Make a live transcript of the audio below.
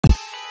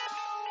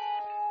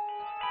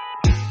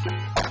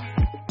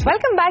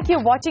Welcome back.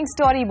 You're watching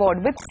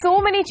Storyboard. With so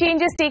many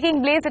changes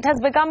taking place, it has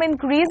become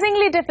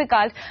increasingly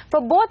difficult for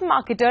both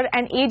marketer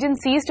and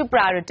agencies to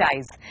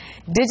prioritize.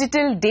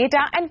 Digital, data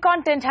and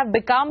content have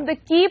become the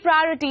key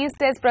priorities,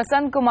 says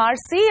Prasanth Kumar,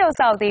 CEO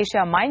South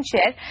Asia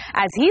Mindshare,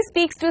 as he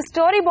speaks to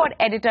Storyboard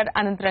editor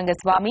Anant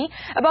Rangaswamy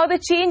about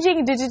the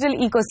changing digital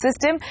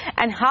ecosystem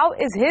and how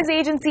is his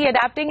agency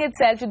adapting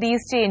itself to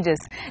these changes.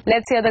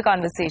 Let's hear the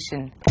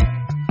conversation.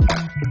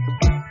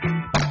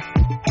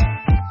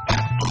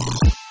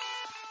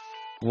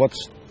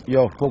 What's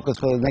your focus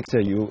for the next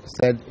year? You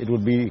said it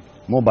would be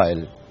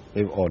mobile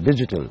or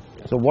digital.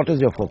 So what is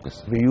your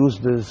focus? We use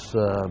this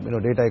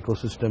data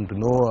ecosystem to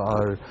know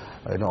our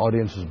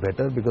audiences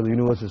better, because the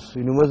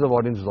universe of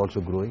audience is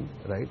also growing,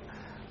 right?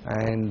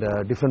 And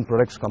different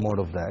products come out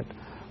of that.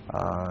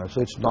 So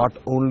it's not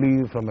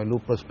only from a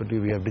loop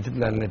perspective. We have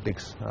digital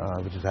analytics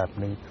which is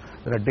happening.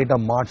 There are data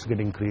marts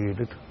getting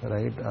created,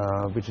 right?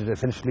 Which is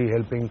essentially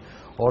helping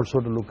also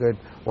to look at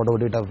whatever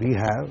data we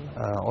have,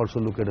 also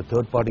look at the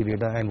third-party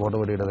data and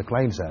whatever data the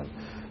clients have.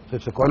 So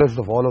it's a collage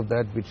of all of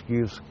that which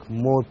gives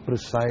more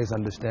precise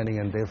understanding,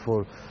 and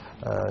therefore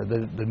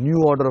the new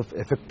order of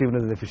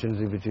effectiveness and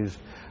efficiency, which is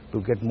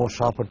to get more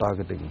sharper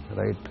targeting,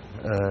 right?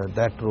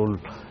 That role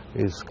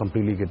is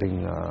completely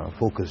getting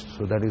focused.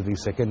 So that is the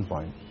second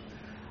point.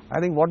 I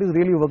think what is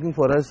really working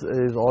for us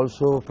is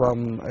also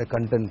from a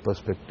content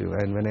perspective,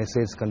 and when I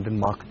say it's content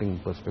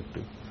marketing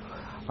perspective,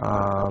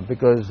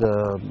 because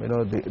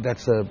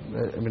that's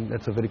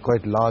a very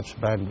quite large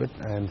bandwidth,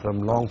 and from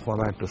long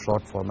format to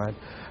short format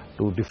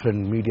to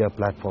different media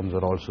platforms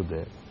are also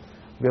there.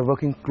 We are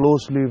working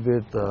closely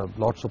with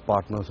lots of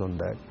partners on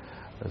that.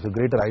 So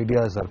greater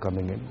ideas are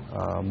coming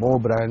in. More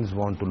brands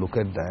want to look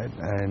at that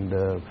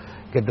and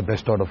get the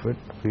best out of it.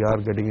 We are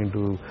getting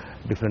into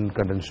different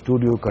content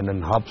studio,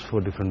 content hubs for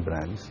different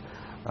brands,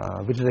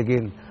 which is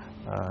again,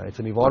 it's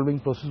an evolving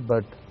process,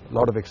 but a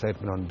lot of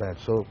excitement on that.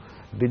 So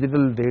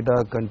digital,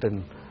 data,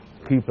 content,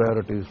 key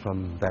priorities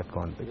from that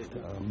context.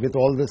 With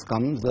all this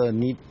comes the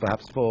need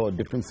perhaps for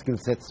different skill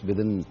sets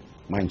within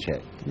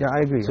Mindshare. Yeah,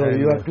 I agree. So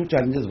you have two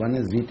challenges. One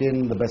is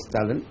retain the best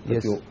talent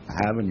that you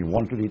have and you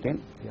want to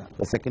retain. Yeah.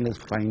 The second is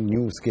find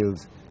new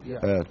skills. Yeah.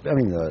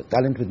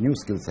 Talent with new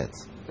skill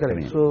sets.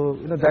 Correct. So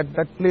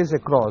that plays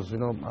across.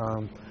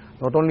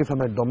 Not only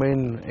from a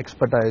domain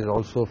expertise,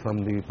 also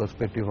from the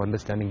perspective of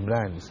understanding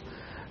brands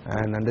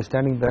and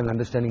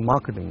understanding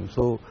marketing.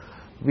 So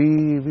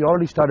we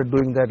already started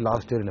doing that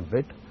last year in a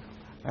bit.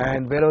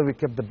 And wherever we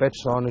kept the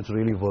bets on, it's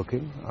really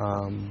working.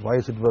 Why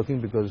is it working?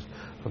 Because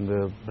from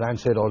the brand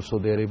side also,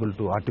 they are able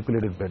to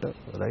articulate it better,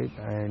 right?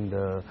 And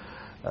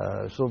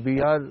so we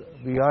are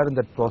in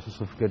that process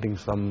of getting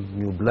some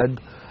new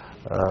blood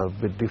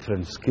with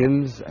different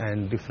skills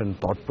and different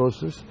thought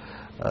process.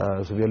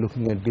 So we are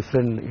looking at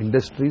different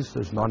industries. So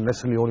it's not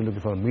necessarily only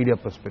looking from a media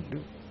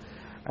perspective.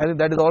 And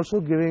that is also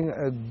giving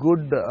a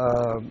good,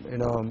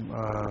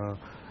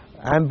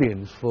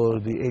 ambience for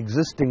the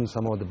existing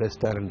some of the best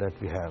talent that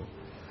we have.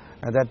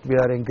 And that we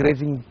are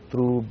encouraging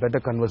through better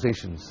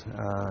conversations,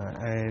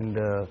 and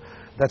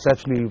that's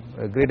actually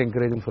a great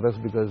encouragement for us,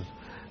 because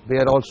they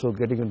are also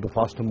getting into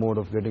faster mode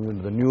of getting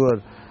into the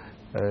newer,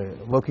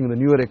 working in the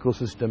newer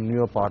ecosystem,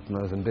 newer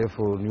partners, and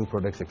therefore new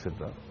products,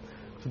 etc.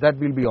 So that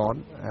will be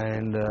on,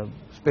 and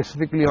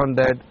specifically on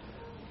that,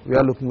 we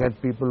are looking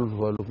at people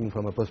who are looking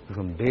from a perspective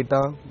from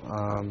data.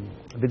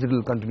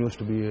 Digital continues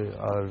to be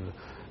our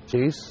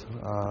chase.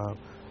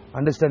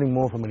 Understanding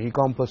more from an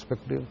e-com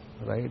perspective,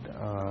 right?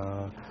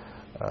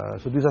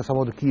 So these are some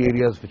of the key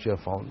areas which we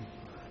have found.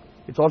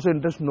 It's also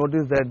interesting to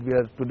notice that we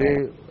are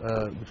today,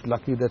 it's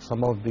lucky that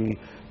some of the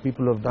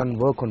people who have done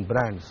work on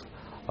brands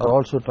are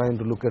also trying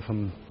to look at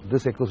from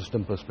this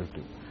ecosystem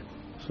perspective.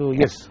 So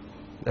yes,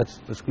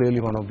 that's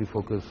clearly one of the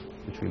focus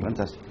which we want.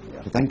 Fantastic.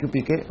 Yeah. So thank you,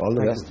 PK. All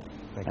the best.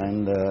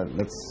 And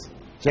let's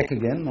check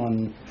again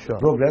on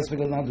progress,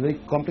 because now it's very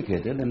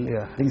complicated and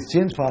things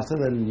change faster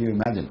than you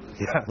imagine.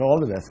 Yeah. So all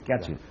the best.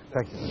 Catch you.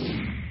 Thank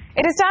you.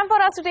 It is time for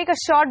us to take a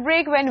short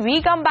break. When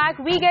we come back,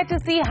 we get to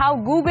see how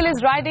Google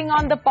is riding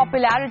on the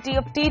popularity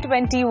of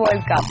T20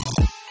 World Cup.